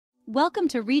Welcome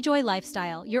to Rejoy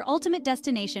Lifestyle, your ultimate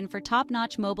destination for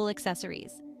top-notch mobile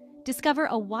accessories. Discover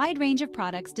a wide range of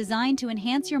products designed to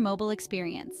enhance your mobile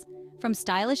experience. From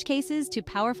stylish cases to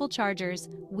powerful chargers,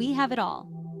 we have it all.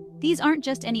 These aren't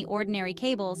just any ordinary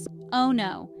cables. Oh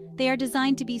no, they are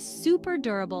designed to be super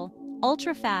durable,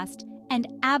 ultra-fast, and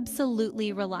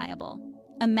absolutely reliable.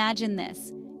 Imagine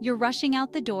this. You're rushing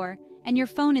out the door, and your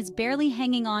phone is barely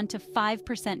hanging on to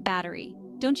 5% battery.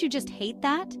 Don't you just hate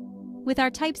that? With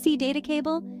our Type-C data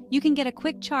cable, you can get a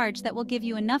quick charge that will give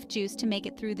you enough juice to make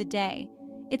it through the day.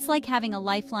 It's like having a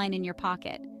lifeline in your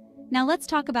pocket. Now let's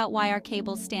talk about why our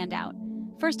cables stand out.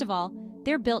 First of all,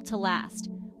 they're built to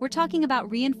last. We're talking about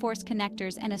reinforced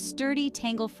connectors and a sturdy,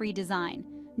 tangle-free design.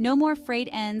 No more frayed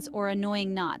ends or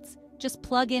annoying knots. Just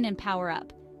plug in and power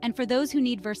up. And for those who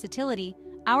need versatility,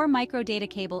 our micro data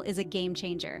cable is a game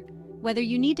changer. Whether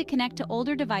you need to connect to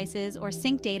older devices or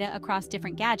sync data across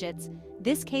different gadgets,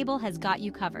 this cable has got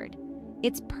you covered.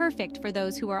 It's perfect for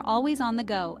those who are always on the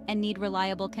go and need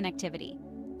reliable connectivity.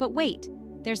 But wait,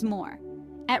 there's more.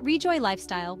 At Rejoy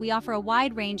Lifestyle, we offer a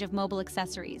wide range of mobile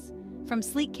accessories, from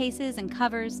sleek cases and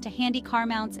covers to handy car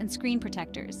mounts and screen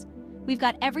protectors. We've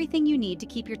got everything you need to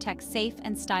keep your tech safe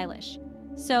and stylish.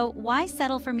 So why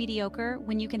settle for mediocre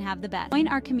when you can have the best? Join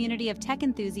our community of tech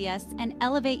enthusiasts and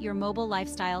elevate your mobile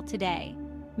lifestyle today.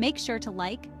 Make sure to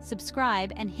like,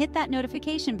 subscribe, and hit that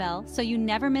notification bell so you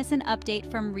never miss an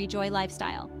update from Rejoy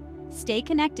Lifestyle. Stay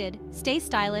connected, stay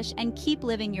stylish, and keep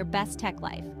living your best tech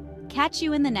life. Catch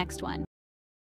you in the next one.